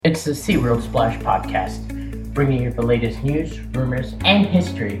It's the SeaWorld Splash Podcast, bringing you the latest news, rumors, and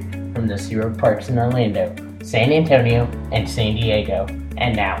history from the SeaWorld parks in Orlando, San Antonio, and San Diego.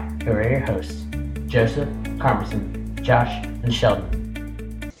 And now, here are your hosts, Joseph, Carmison, Josh, and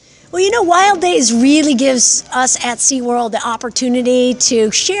Sheldon. Well, Wild Days really gives us at SeaWorld the opportunity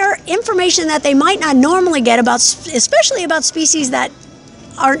to share information that they might not normally get about, especially about species that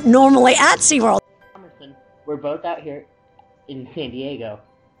aren't normally at SeaWorld. We're both out here in San Diego.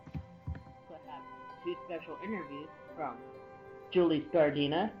 We have two special interviews from Julie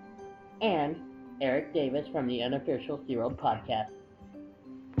Scardina and Eric Davis from the unofficial SeaWorld podcast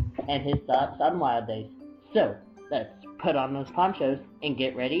and his thoughts on Wild Days. So, let's put on those ponchos and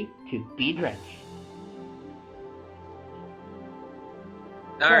get ready to be drenched.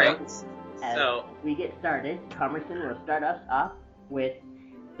 Alright, so we get started, Carmison will start us off with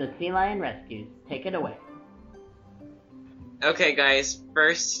the sea lion rescues. Take it away. Okay guys,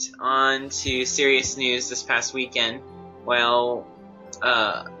 first on to serious news this past weekend. Well,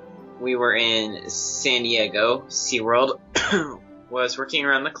 we were in San Diego. SeaWorld was working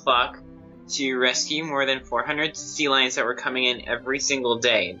around the clock to rescue more than 400 sea lions that were coming in every single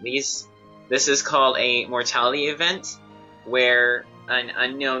day. This is called a mortality event, where an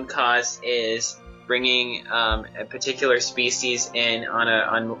unknown cause is bringing a particular species in on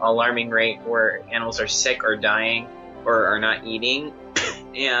an alarming rate, where animals are sick or dying or are not eating,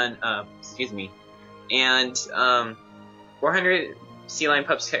 and 400 sea lion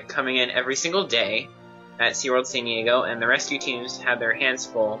pups kept coming in every single day at SeaWorld San Diego, and the rescue teams had their hands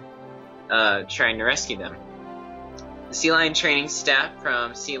full trying to rescue them. The sea lion training staff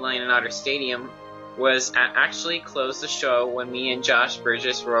from Sea Lion and Otter Stadium was actually closed the show when me and Josh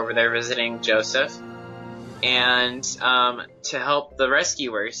Burgess were over there visiting Joseph, and to help the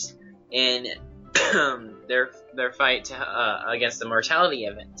rescuers in their fight against the mortality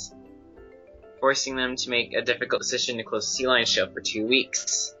event, forcing them to make a difficult decision to close the Sea Lion show for 2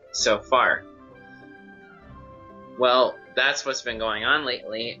 weeks so far. Well, that's what's been going on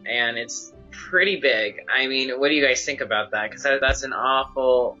lately, and it's pretty big. I mean, what do you guys think about that? Because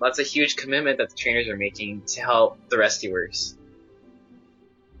that's a huge commitment that the trainers are making to help the rescuers.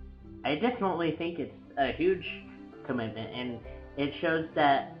 I definitely think it's a huge commitment, and it shows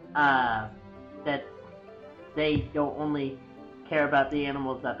that that they don't only care about the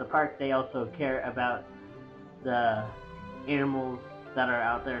animals at the park, they also care about the animals that are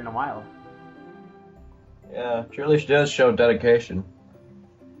out there in the wild. Yeah, truly does show dedication.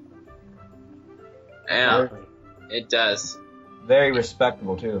 Yeah, it does. Very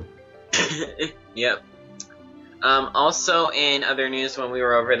respectable, too. Yep. Also, in other news, when we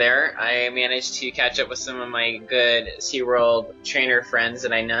were over there, I managed to catch up with some of my good SeaWorld trainer friends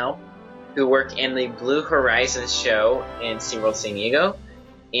that I know, who work in the Blue Horizons show in SeaWorld San Diego,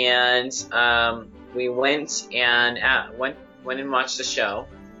 and we went and watched the show,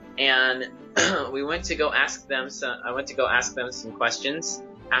 and we went to go ask them some questions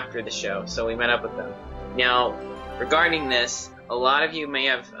after the show, so we met up with them. Now, regarding this, a lot of you may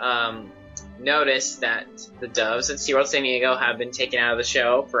have noticed that the doves at SeaWorld San Diego have been taken out of the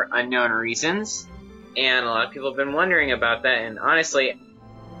show for unknown reasons, and a lot of people have been wondering about that, and honestly,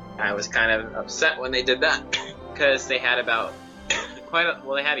 I was kind of upset when they did that, because they had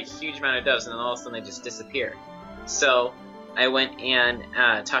they had a huge amount of doves, and then all of a sudden they just disappeared. So I went and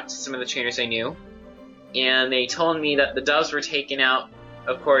talked to some of the trainers I knew, and they told me that the doves were taken out,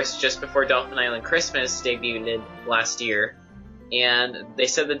 of course, just before Dolphin Island Christmas debuted last year, and they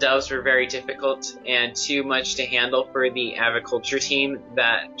said the doves were very difficult and too much to handle for the aviculture team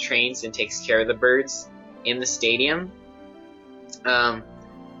that trains and takes care of the birds in the stadium.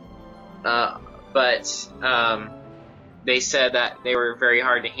 But they said that they were very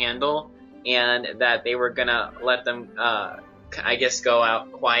hard to handle, and that they were gonna let them, go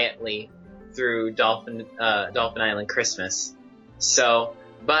out quietly through Dolphin Island Christmas. So,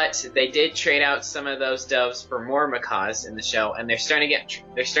 but they did trade out some of those doves for more macaws in the show, and they're starting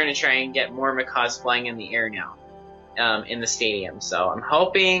to try and get more macaws flying in the air now, in the stadium. So I'm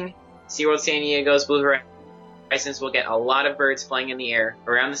hoping SeaWorld San Diego's Blue Horizons will get a lot of birds flying in the air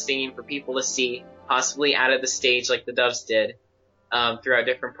around the stadium for people to see, possibly out of the stage like the doves did, throughout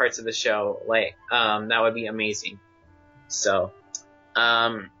different parts of the show. That would be amazing. So,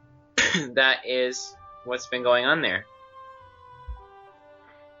 that is what's been going on there.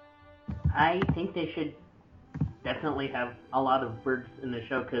 I think they should definitely have a lot of birds in the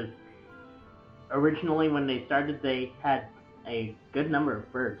show, because originally when they started, they had a good number of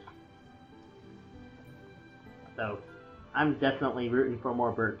birds. So I'm definitely rooting for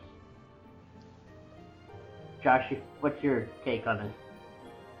more birds. Josh, what's your take on it?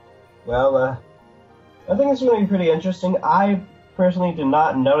 Well, I think it's going to be pretty interesting. I personally did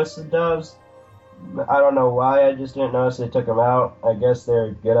not notice the doves. I don't know why, I just didn't notice they took them out. I guess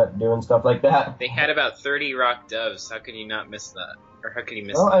they're good at doing stuff like that. They had about 30 rock doves. How could you not miss that? Or how could you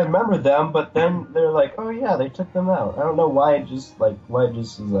miss Well, that? I remember them, but then they're like, oh yeah, they took them out. I don't know why it just was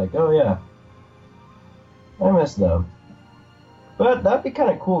like, oh yeah. I miss them. But that'd be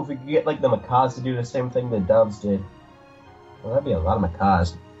kind of cool if we could get like the macaws to do the same thing the doves did. Well, that'd be a lot of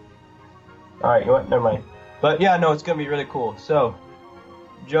macaws. Alright, you know what? Never mind. But yeah, no, it's gonna be really cool. So,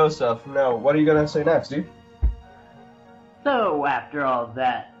 Joseph, no, what are you gonna say next, dude? So, after all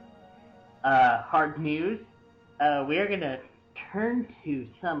that hard news, we are going to turn to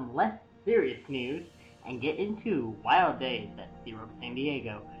some less serious news and get into Wild Days at SeaWorld San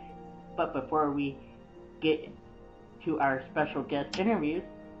Diego. But before we get to our special guest interviews,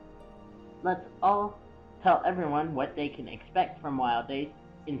 let's all tell everyone what they can expect from Wild Days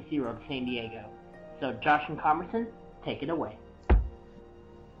in SeaWorld San Diego. So, Josh and Comerson, take it away.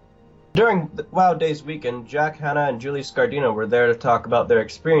 During the Wild Days weekend, Jack Hanna and Julie Scardino were there to talk about their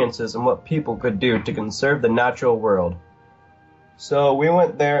experiences and what people could do to conserve the natural world. So we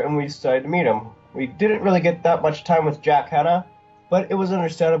went there and we decided to meet him. We didn't really get that much time with Jack Hanna, but it was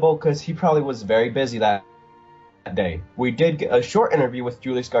understandable because he probably was very busy that day. We did get a short interview with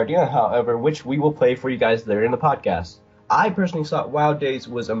Julie Scardino, however, which we will play for you guys there in the podcast. I personally thought Wild Days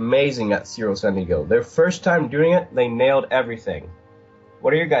was amazing at SeaWorld San Diego. Their first time doing it, they nailed everything.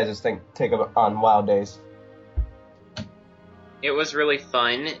 What are your guys' take on Wild Days? It was really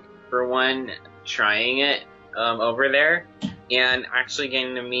fun, for one, trying it over there, and actually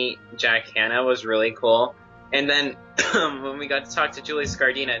getting to meet Jack Hanna was really cool. And then when we got to talk to Julie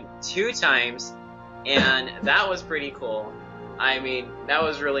Scardina 2 times, and that was pretty cool. I mean, that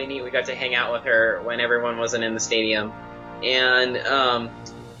was really neat. We got to hang out with her when everyone wasn't in the stadium. And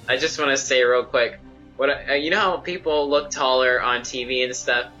I just want to say real quick, you know how people look taller on TV and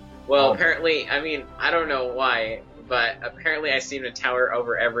stuff? Well, apparently, I mean, I don't know why, but apparently I seem to tower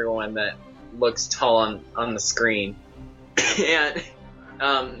over everyone that looks tall on the screen.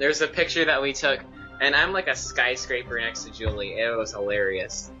 And there's a picture that we took, and I'm like a skyscraper next to Julie. It was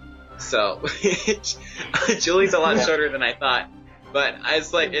hilarious. So, Julie's a lot shorter than I thought. But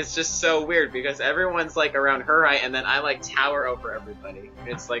it's just so weird because everyone's like around her height, and then I like tower over everybody.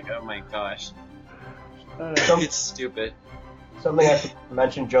 It's like, oh my gosh. It's stupid. Something I should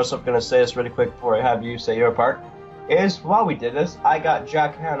mention, Joseph, going to say this really quick before I have you say your part, is while we did this, I got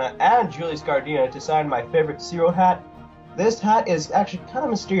Jack Hanna and Julie Scardina to sign my favorite SeaWorld hat. This hat is actually kind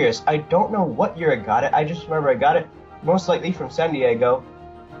of mysterious. I don't know what year I got it. I just remember I got it most likely from San Diego.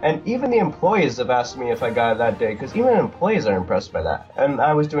 And even the employees have asked me if I got it that day, because even employees are impressed by that. And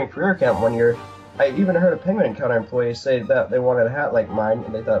I was doing career camp one year. I even heard a Penguin Encounter employee say that they wanted a hat like mine,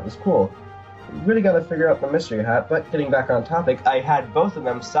 and they thought it was cool. You really got to figure out the mystery hat, but getting back on topic, I had both of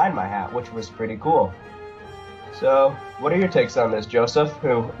them sign my hat, which was pretty cool. So, what are your takes on this, Joseph,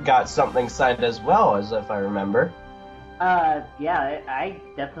 who got something signed as well, as if I remember? Yeah, I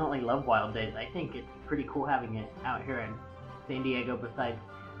definitely love Wild Days. I think it's pretty cool having it out here in San Diego besides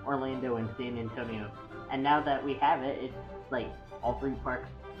Orlando and San Antonio. And now that we have it, it's like all 3 parks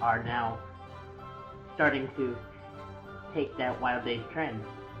are now starting to take that Wild Days trend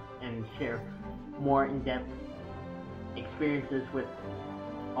and share more in-depth experiences with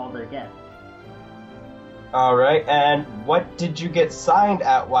all their guests. Alright, and what did you get signed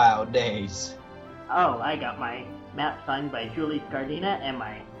at Wild Days? Oh, I got my map signed by Julie Scardina and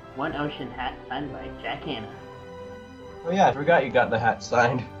my One Ocean hat signed by Jack Hanna. Oh yeah, I forgot you got the hat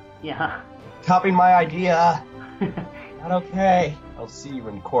signed. Yeah. Copied my idea! Not okay. I'll see you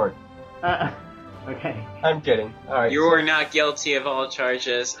in court. Okay. I'm kidding. Alright. You were not guilty of all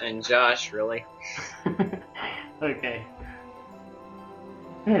charges, and Josh, really? Okay.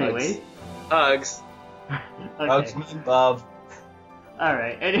 Anyways. Hugs. Okay. Hugs me, love.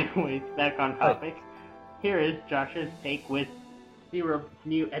 Alright, anyways, back on topic. Here is Josh's take with SeaWorld's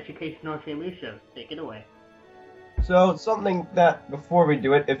new educational Shamu show. Take it away. So, something that, before we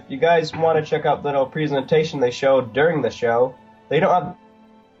do it, if you guys want to check out the little presentation they showed during the show, they don't have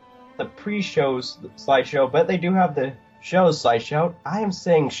the pre-show's slideshow, but they do have the show's slideshow. I am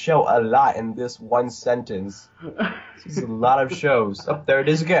saying show a lot in this one sentence. This is a lot of shows. Oh, there it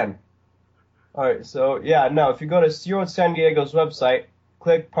is again. Alright, so, yeah, no, if you go to SeaWorld San Diego's website,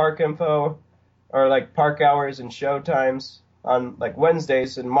 click park info, or, like, park hours and show times on, like,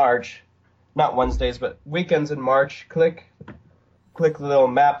 Wednesdays in March. Not Wednesdays, but weekends in March. Click the little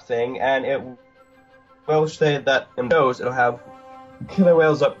map thing, and it will say that in those it'll have killer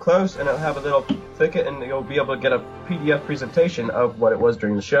whales up close, and it'll have a little thicket, and you'll be able to get a PDF presentation of what it was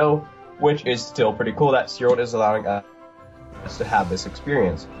during the show, which is still pretty cool that SeaWorld is allowing us to have this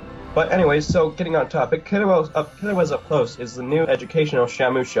experience. But anyways, so getting on topic, Killer Whales Up Close is the new educational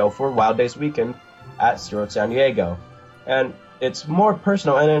Shamu show for Wild Days weekend at SeaWorld San Diego. And it's more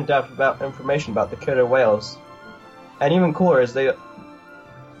personal and in-depth about information about the killer whales. And even cooler is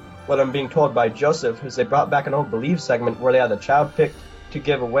what I'm being told by Joseph is they brought back an old Believe segment where they had the child pick to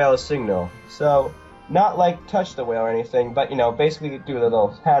give a whale a signal. So, not like touch the whale or anything, but basically do the little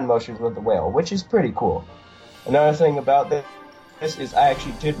hand motions with the whale, which is pretty cool. Another thing about this is I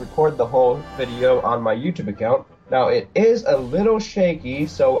actually did record the whole video on my YouTube account. Now it is a little shaky,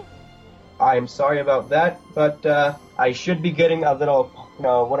 so I'm sorry about that, but I should be getting a little,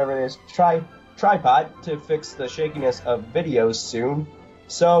 whatever it is, tripod to fix the shakiness of videos soon.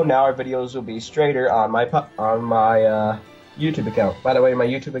 So now our videos will be straighter on my YouTube account. By the way, my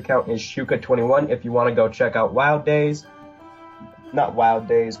YouTube account is Shuka21 if you want to go check out Wild Days. Not Wild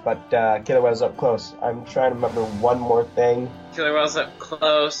Days, but Killer Whales Up Close. I'm trying to remember one more thing. Killer Whales Up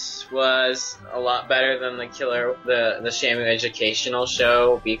Close was a lot better than the Shamu educational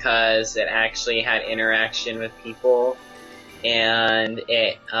show because it actually had interaction with people, and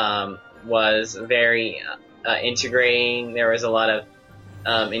it was very integrating. There was a lot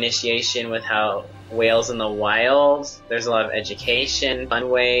of initiation with how whales in the wild. There's a lot of education, fun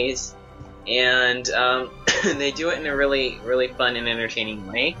ways. And they do it in a really, really fun and entertaining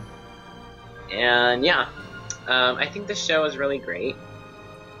way. And yeah, I think the show is really great.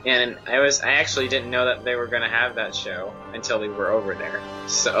 And I actually didn't know that they were going to have that show until we were over there.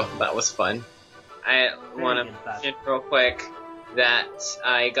 So that was fun. I want to mention real quick that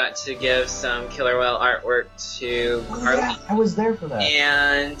I got to give some killer whale artwork to Carly. Yeah, I was there for that.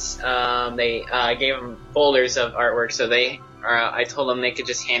 And they gave them folders of artwork, so I told them they could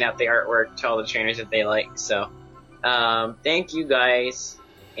just hand out the artwork to all the trainers that they like. So, thank you guys,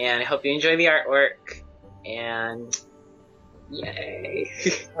 and I hope you enjoy the artwork, and yay.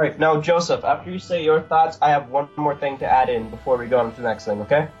 Alright, now Joseph, after you say your thoughts, I have one more thing to add in before we go on to the next thing,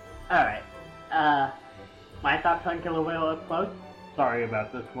 okay? Alright. My thoughts on Killer Whale Up Close. Sorry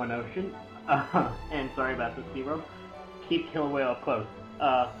about this One Ocean. And sorry about this SeaWorld. Keep Killer Whale Up Close.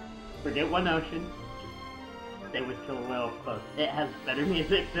 Forget One Ocean. Stay with Killer Whale Up Close. It has better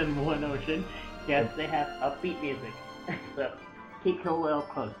music than One Ocean. Yes, they have upbeat music. So, keep Killer Whale Up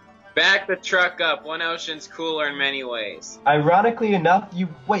Close. Back the truck up. One Ocean's cooler in many ways. Ironically enough, you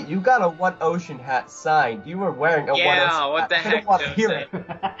got a One Ocean hat signed. You were wearing a One Ocean hat. Yeah, what the heck, Joseph?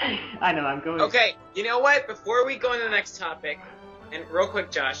 I know, I'm going... Okay, you know what? Before we go into the next topic, and real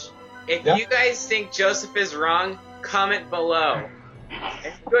quick, Josh, if you guys think Joseph is wrong, comment below.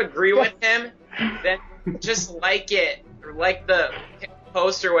 If you agree with him, then just like it, or like the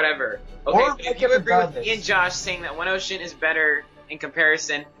post or whatever. Okay, but if you agree with me and Josh saying that One Ocean is better in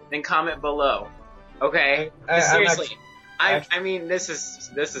comparison, then comment below. Okay? Seriously. I mean, this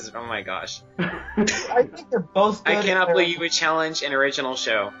is, oh my gosh. I think they're both good. I cannot believe you would challenge an original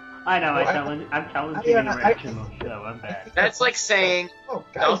show. I know, I'm challenging an original show, I'm bad. That's like saying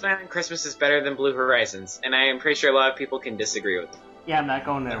Dolphin Island Christmas is better than Blue Horizons, and I am pretty sure a lot of people can disagree with it. Yeah, I'm not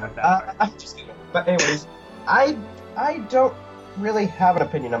going there with that part. But anyways, I don't really have an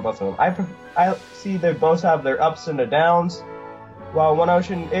opinion on both of them. I see they both have their ups and their downs. While One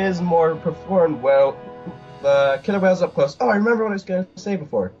Ocean is more performed well, the Killer Whales Up Close. Oh, I remember what I was going to say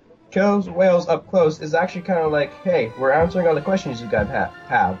before. Killer Whales Up Close is actually kind of like, hey, we're answering all the questions you guys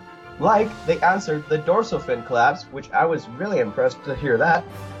have. Like, they answered the dorsal fin collapse, which I was really impressed to hear that.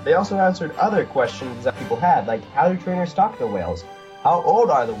 They also answered other questions that people had, like how do trainers talk to whales? How old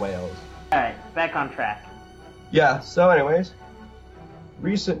are the whales? Alright, back on track. Yeah, so anyways,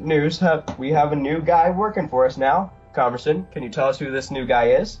 recent news, we have a new guy working for us now. Converson, can you tell us who this new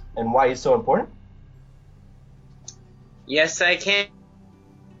guy is and why he's so important? Yes, I can.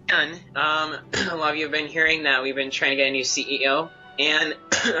 A lot of you have been hearing that we've been trying to get a new CEO, and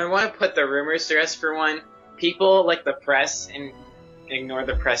I want to put the rumors to rest for one. People like the press and ignore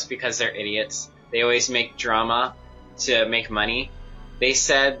the press because they're idiots. They always make drama to make money. They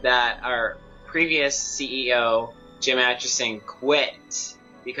said that our previous CEO, Jim Atchison, quit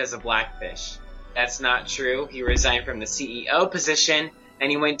because of Blackfish. That's not true. He resigned from the CEO position, and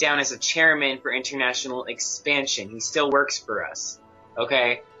he went down as a chairman for international expansion. He still works for us.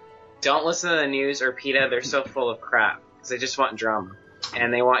 Okay? Don't listen to the news or PETA. They're so full of crap. Because they just want drama.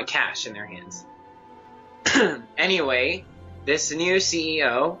 And they want cash in their hands. Anyway, this new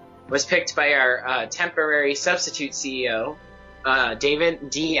CEO was picked by our temporary substitute CEO, David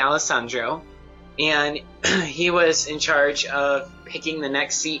D. Alessandro. and he was in charge of picking the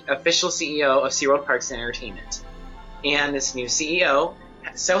next official CEO of SeaWorld Parks and Entertainment. And this new CEO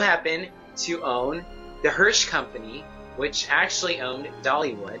so happened to own the Hirsch Company, which actually owned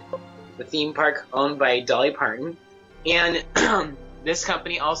Dollywood, the theme park owned by Dolly Parton. And this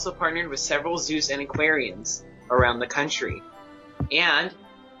company also partnered with several zoos and aquariums around the country. And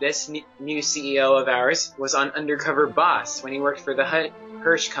this new CEO of ours was on Undercover Boss when he worked for the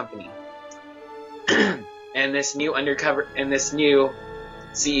Hirsch Company. and this new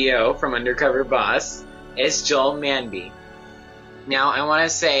CEO from Undercover Boss is Joel Manby. Now, I want to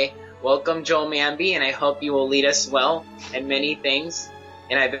say, welcome, Joel Manby, and I hope you will lead us well in many things.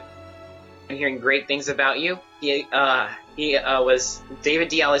 And I've been hearing great things about you. He was David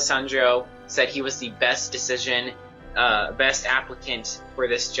D'Alessandro said he was the best applicant for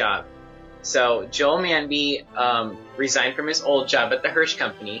this job. So Joel Manby resigned from his old job at the Hirsch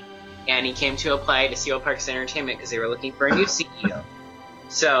Company, and he came to apply to SeaWorld Parks and Entertainment because they were looking for a new CEO.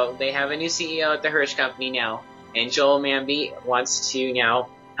 So they have a new CEO at the Hirsch Company now, and Joel Manby wants to now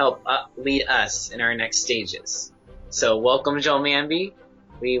help lead us in our next stages. So welcome, Joel Manby.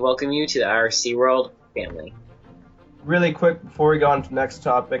 We welcome you to our SeaWorld family. Really quick before we go on to the next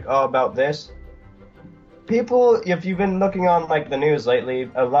topic, all about this. People, if you've been looking on like the news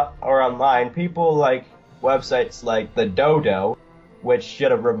lately, a lot or online, people like websites like the Dodo, which should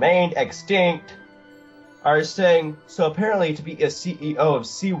have remained extinct, are saying, so apparently to be a CEO of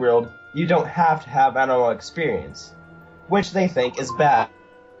SeaWorld, you don't have to have animal experience, which they think is bad,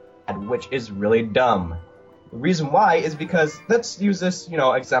 which is really dumb. The reason why is because, let's use this,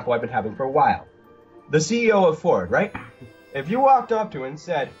 example I've been having for a while. The CEO of Ford, right? If you walked up to him and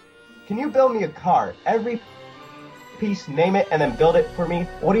said, can you build me a car, every piece, name it, and then build it for me,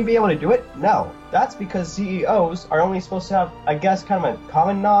 would he be able to do it? No. That's because CEOs are only supposed to have, I guess, kind of a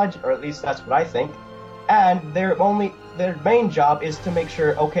common knowledge, or at least that's what I think, and their main job is to make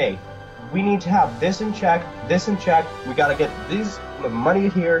sure, okay, we need to have this in check, we gotta get the money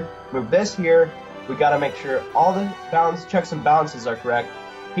here, move this here, we gotta make sure all the checks and balances are correct.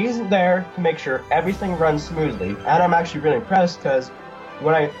 He's there to make sure everything runs smoothly, and I'm actually really impressed because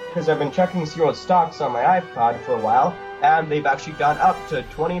I've been checking SeaWorld stocks on my iPod for a while, and they've actually gone up to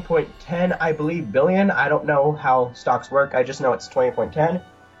 20.10, I believe, billion. I don't know how stocks work, I just know it's 20.10,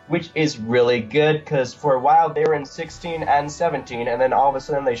 which is really good, because for a while they were in 16 and 17, and then all of a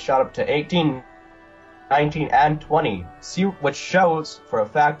sudden they shot up to 18, 19, and 20, which shows for a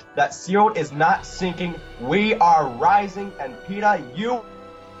fact that SeaWorld is not sinking, we are rising, and PETA, you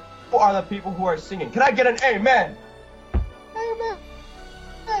are the people who are singing. Can I get an amen? Amen.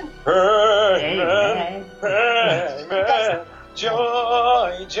 Amen. Amen.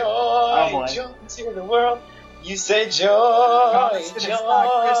 Joy, joy, joy to the world. You say joy,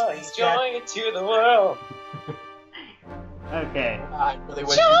 joy to the world. Okay. I really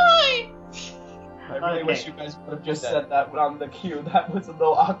wish you guys would have just said that on the cue. That was a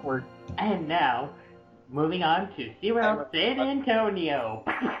little awkward. And now, moving on to SeaWorld San Antonio.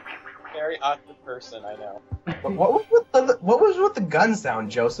 Very awkward person, I know. What was with the gun sound,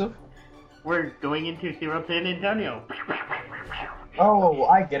 Joseph? We're going into SeaWorld San Antonio. Oh,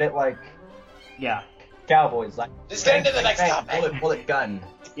 I get it, like... Yeah. Cowboys, like... Just get into the next topic. Bullet gun.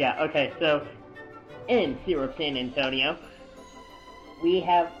 Yeah, okay, so... In SeaWorld San Antonio, we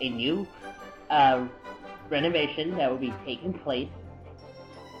have a new renovation that will be taking place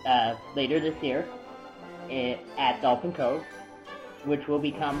later this year at Dolphin Cove, which will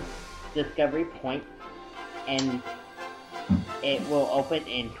become Discovery Point, and it will open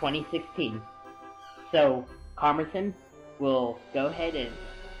in 2016. So, Carmerson will go ahead and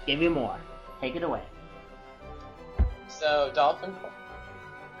give you more. Take it away. So, Dolphin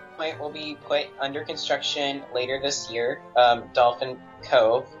Point will be put under construction later this year. Dolphin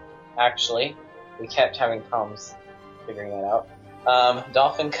Cove, actually. We kept having problems figuring that out.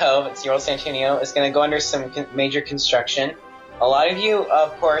 Dolphin Cove at SeaWorld San Antonio is going to go under some major construction. A lot of you,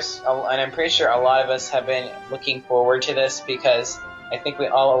 of course, and I'm pretty sure a lot of us have been looking forward to this because I think a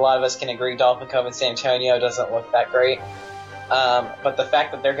lot of us can agree Dolphin Cove in San Antonio doesn't look that great. But the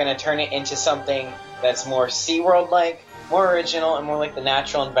fact that they're going to turn it into something that's more SeaWorld-like, more original, and more like the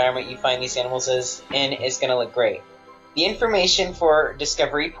natural environment you find these animals in is going to look great. The information for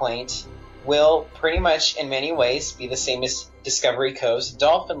Discovery Point will pretty much, in many ways, be the same as Discovery Cove's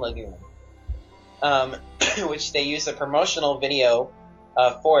Dolphin Lagoon. Which they used a promotional video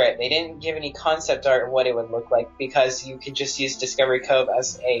for it. They didn't give any concept art of what it would look like because you could just use Discovery Cove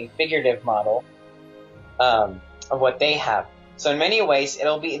as a figurative model of what they have. So in many ways,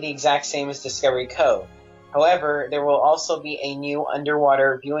 it'll be the exact same as Discovery Cove. However, there will also be a new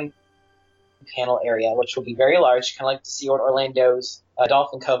underwater viewing panel area, which will be very large, kind of like the SeaWorld Orlando's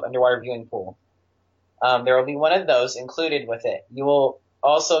Dolphin Cove underwater viewing pool. There will be one of those included with it. You will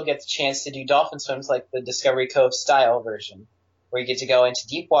also get the chance to do dolphin swims like the Discovery Cove style version, where you get to go into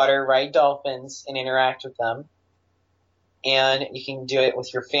deep water, ride dolphins, and interact with them. And you can do it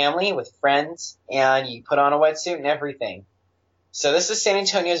with your family, with friends, and you put on a wetsuit and everything. So this is San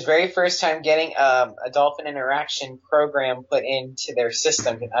Antonio's very first time getting a dolphin interaction program put into their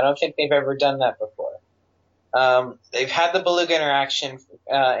system. I don't think they've ever done that before. They've had the beluga interaction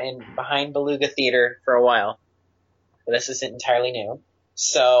behind Beluga Theater for a while, but this isn't entirely new.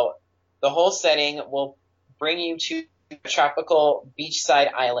 So the whole setting will bring you to a tropical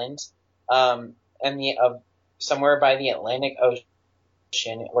beachside island, somewhere by the Atlantic Ocean,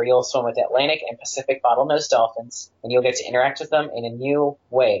 where you'll swim with Atlantic and Pacific bottlenose dolphins, and you'll get to interact with them in a new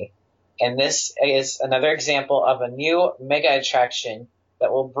way. And this is another example of a new mega attraction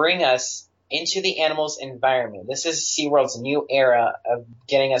that will bring us into the animals' environment. This is SeaWorld's new era of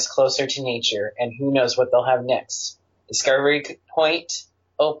getting us closer to nature, and who knows what they'll have next. Discovery Point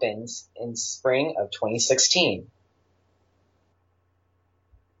opens in spring of 2016.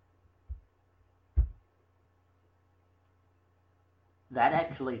 That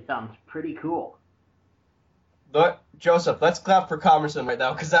actually sounds pretty cool. But, Joseph, let's clap for Comerson right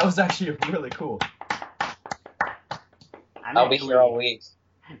now, because that was actually really cool. I'll be here all week.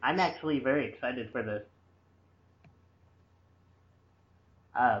 I'm actually very excited for this.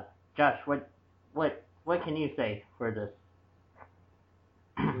 Josh, what can you say for this?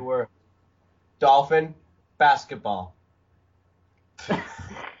 You were dolphin basketball.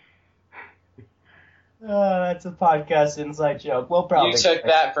 That's a podcast inside joke. We'll probably. You took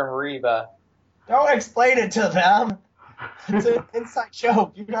that from Reba. Don't explain it to them. It's an inside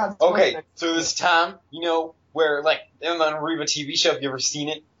joke. You're not. Okay, so this time, where like on the Reba TV show, have you ever seen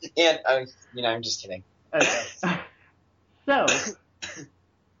it? And I'm just kidding. Okay. So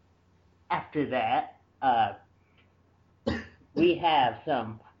after that, we have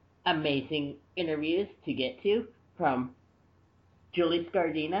some amazing interviews to get to from Julie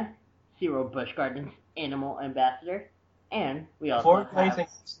Scardina, SeaWorld Busch Gardens Animal Ambassador, and we also have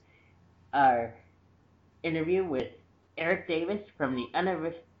our interview with Eric Davis from the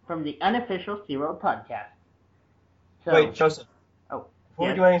unofficial SeaWorld podcast. So, wait, Joseph. Before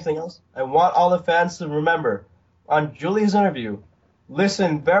we do anything else, I want all the fans to remember, on Julie's interview,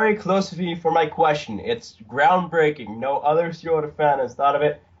 listen very closely for my question. It's groundbreaking. No other SeaWorld fan has thought of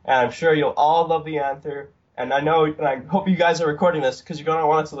it, and I'm sure you'll all love the answer. And I hope you guys are recording this, because you're going to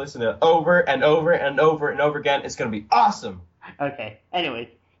want to listen to it over and over and over and over again. It's going to be awesome. Okay. Anyways,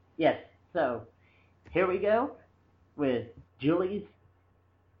 yes. So, here we go with Julie's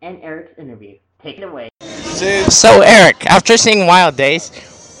and Eric's interview. Take it away. So, Eric, after seeing Wild Days,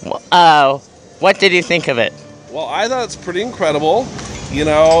 what did you think of it? Well, I thought it's pretty incredible. We've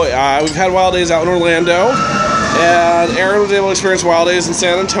had Wild Days out in Orlando, and Aaron was able to experience Wild Days in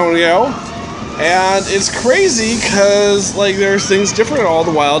San Antonio. And it's crazy because, there's things different at all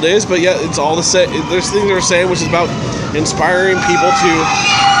the Wild Days, but yet it's all the same. There's things they're saying, which is about inspiring people to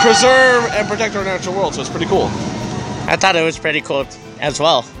preserve and protect our natural world, so it's pretty cool. I thought it was pretty cool as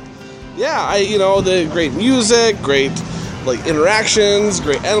well. Yeah, the great music, great, interactions,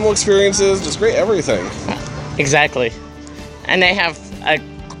 great animal experiences, just great everything. Exactly. And they have a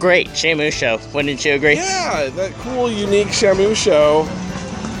great Shamu show, wouldn't you agree? Yeah, that cool, unique Shamu show.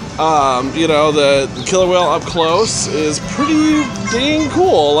 The killer whale up close is pretty dang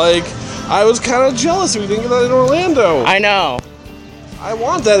cool. I was kind of jealous we didn't get that in Orlando. I know. I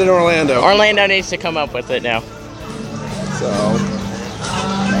want that in Orlando. Orlando needs to come up with it now. So,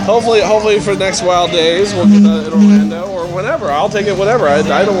 hopefully for the next Wild Days, we'll get that in Orlando or whenever. I'll take it whenever. I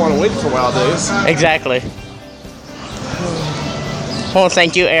don't want to wait for Wild Days. Exactly. Well,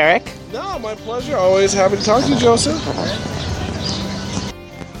 thank you, Eric. No, my pleasure. Always happy to talk to you, Joseph.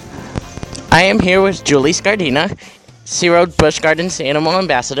 I am here with Julie Scardina, SeaWorld Busch Gardens Animal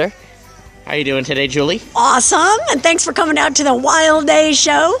Ambassador. How are you doing today, Julie? Awesome, and thanks for coming out to the Wild Days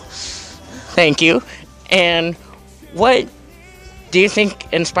show. Thank you. And what do you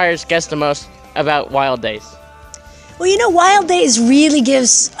think inspires guests the most about Wild Days? Well, Wild Days really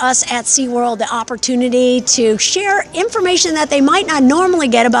gives us at SeaWorld the opportunity to share information that they might not normally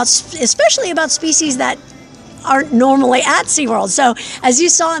get about, especially about species that aren't normally at SeaWorld. So as you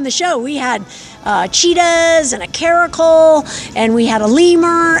saw in the show, we had cheetahs and a caracal, and we had a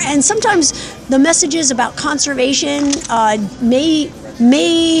lemur, and sometimes the messages about conservation may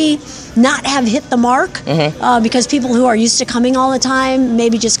may not have hit the mark because people who are used to coming all the time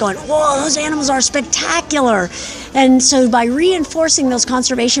maybe just going, whoa, those animals are spectacular. And so by reinforcing those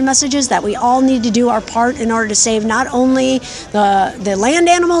conservation messages that we all need to do our part in order to save not only the land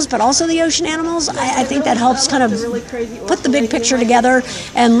animals but also the ocean animals, I think that helps kind of put the big picture together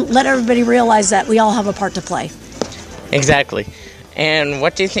and let everybody realize that we all have a part to play. Exactly. And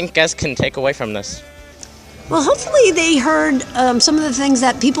what do you think guests can take away from this? Well, hopefully they heard some of the things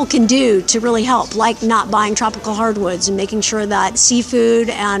that people can do to really help, like not buying tropical hardwoods and making sure that seafood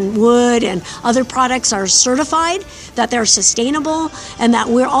and wood and other products are certified, that they're sustainable, and that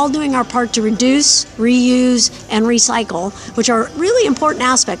we're all doing our part to reduce, reuse, and recycle, which are really important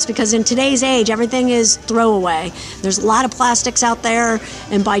aspects because in today's age, everything is throwaway. There's a lot of plastics out there,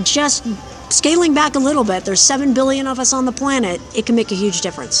 and by just scaling back a little bit, there's 7 billion of us on the planet, it can make a huge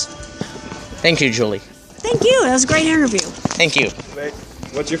difference. Thank you, Julie. Thank you. That was a great interview. Thank you.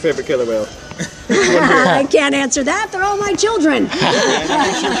 What's your favorite killer whale? I can't answer that. They're all my children.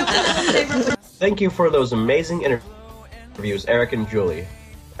 Thank you for those amazing interviews, Eric and Julie.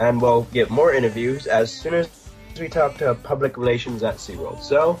 And we'll get more interviews as soon as we talk to public relations at SeaWorld.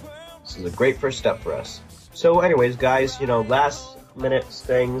 So, this is a great first step for us. So anyways, guys, last minute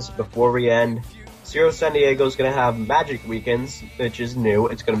things before we end. SeaWorld San Diego is going to have Magic Weekends, which is new.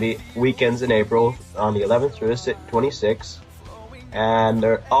 It's going to be weekends in April on the 11th through the 26th. And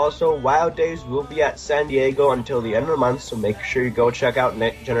there also Wild Days will be at San Diego until the end of the month, so make sure you go check out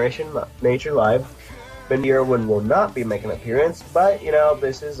Generation Nature Live. Ben Irwin will not be making an appearance, but,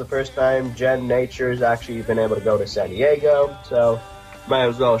 this is the first time Gen Nature has actually been able to go to San Diego, so might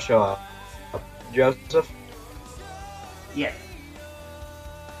as well show up. Joseph? Yes.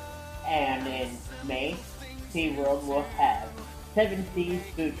 And in May, SeaWorld will have 7 Seas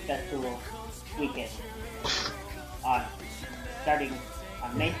Food Festival weekend starting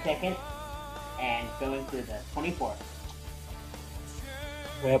on May 2nd and going through the 24th.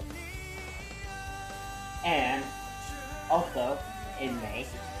 Yep. And also in May,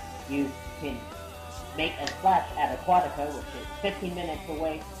 you can make a splash at Aquatica, which is 15 minutes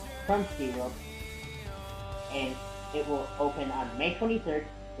away from SeaWorld, and it will open on May 23rd,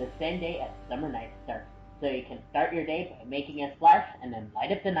 the same day as summer night starts. So you can start your day by making a splash and then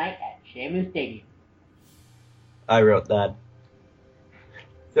light up the night at Shamu Stadium. I wrote that.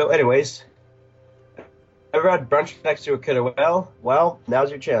 So anyways, ever had brunch next to a killer whale? Well, now's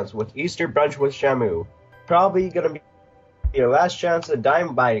your chance with Easter Brunch with Shamu. Probably gonna be your last chance to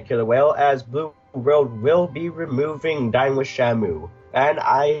dine by a killer whale, as Blue World will be removing Dine with Shamu. And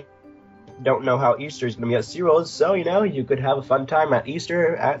I don't know how Easter is going to be at SeaWorld, so, you could have a fun time at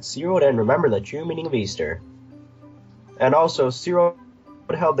Easter at SeaWorld and remember the true meaning of Easter. And also, SeaWorld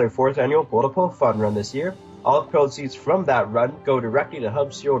held their 4th annual Pull-to-Pull Fun Run this year. All proceeds from that run go directly to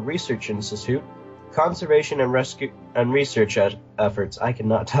Hub SeaWorld Research Institute, conservation and rescue and research efforts. I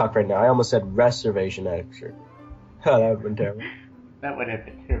cannot talk right now. I almost said reservation effort. Oh, that would have been terrible. That would have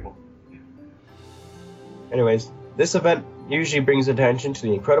been terrible. Anyways, this event usually brings attention to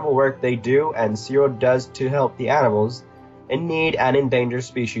the incredible work they do and SeaWorld does to help the animals in need and endangered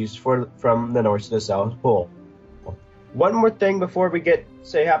species from the North to the South Pole. One more thing before we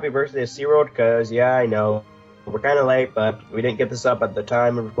say happy birthday to SeaWorld, because, I know, we're kind of late, but we didn't get this up at the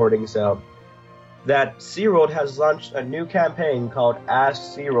time of recording, so that SeaWorld has launched a new campaign called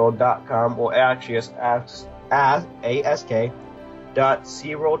AskSeaWorld.com, or actually it's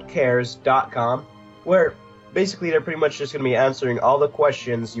ask.seaworldcares.com, where basically they're pretty much just going to be answering all the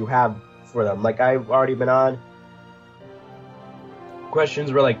questions you have for them. Like, I've already been on.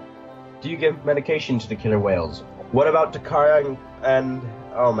 Questions were like, do you give medication to the killer whales? What about Takara and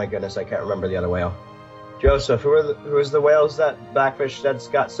oh my goodness, I can't remember the other whale. Joseph, who is the whales that Blackfish that's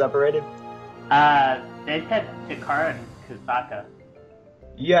got separated? They said Takara and Kusaka.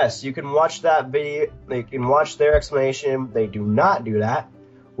 Yes, you can watch that video. They can watch their explanation. They do not do that.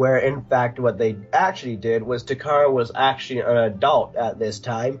 Where in fact what they actually did was Takara was actually an adult at this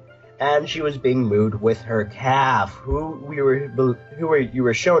time, and she was being moved with her calf, who you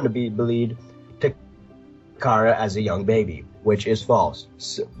were shown to be believed Takara as a young baby, which is false.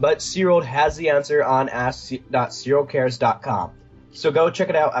 But SeaWorld has the answer on ask.seaworldcares.com. So go check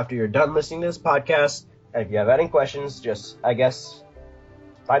it out after you're done listening to this podcast, and if you have any questions, just, I guess,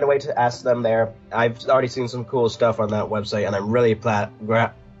 find a way to ask them there. I've already seen some cool stuff on that website, and I'm really glad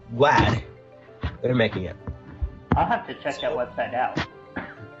they're making it. I'll have to check that website out.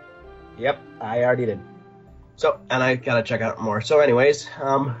 Yep, I already did. So, and I gotta check out more. So anyways,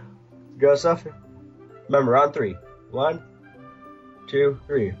 Joseph, remember on 3. 1, 2,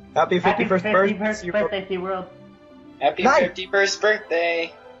 3. Happy 51st birthday, SeaWorld. Happy Nice. 51st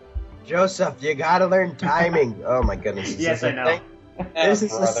birthday. Joseph, you gotta learn timing. Oh my goodness. Yes, I know. This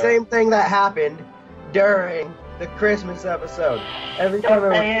is the same thing that happened during the Christmas episode. Every time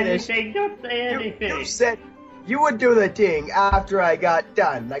Don't I say finished, anything. Don't say anything. you said you would do the thing after I got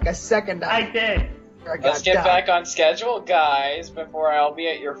done, like a second I after did. I got Let's get done. back on schedule, guys, before I'll be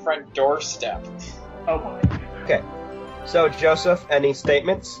at your front doorstep. Oh boy. Okay. So, Joseph, any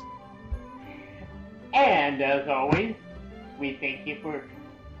statements? And as always, we thank you for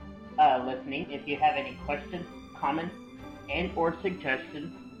listening. If you have any questions, comments, and or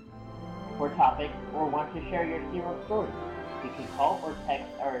suggestions for topics, or want to share your SeaWorld stories, you can call or text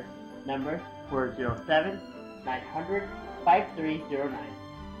our number 407-900-5309.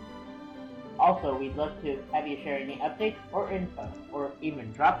 Also, we'd love to have you share any updates or info, or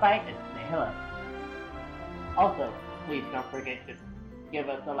even drop by and say hello. Also, please don't forget to give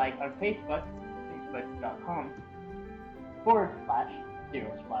us a like on Facebook,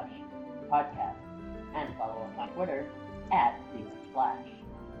 facebook.com/SeaWorld/podcast, and follow us on Twitter @SeaWorld.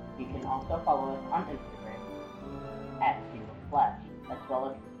 You can also follow us on Instagram @SeaWorld, as well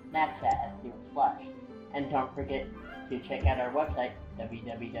as Snapchat @SeaWorld. And don't forget to check out our website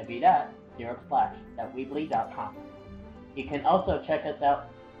www.SeaWorld.weebly.com. You can also check us out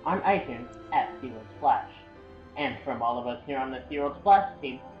on iTunes @SeaWorld. And from all of us here on the SeaWorld Splash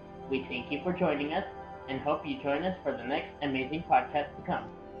team, we thank you for joining us and hope you join us for the next amazing podcast to come.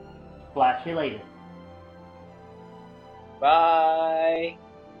 Splash you later. Bye.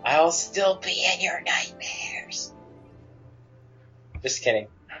 I'll still be in your nightmares. Just kidding.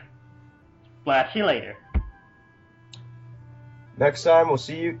 Splash you later. Next time, we'll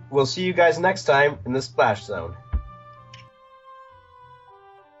see you guys next time in the Splash Zone.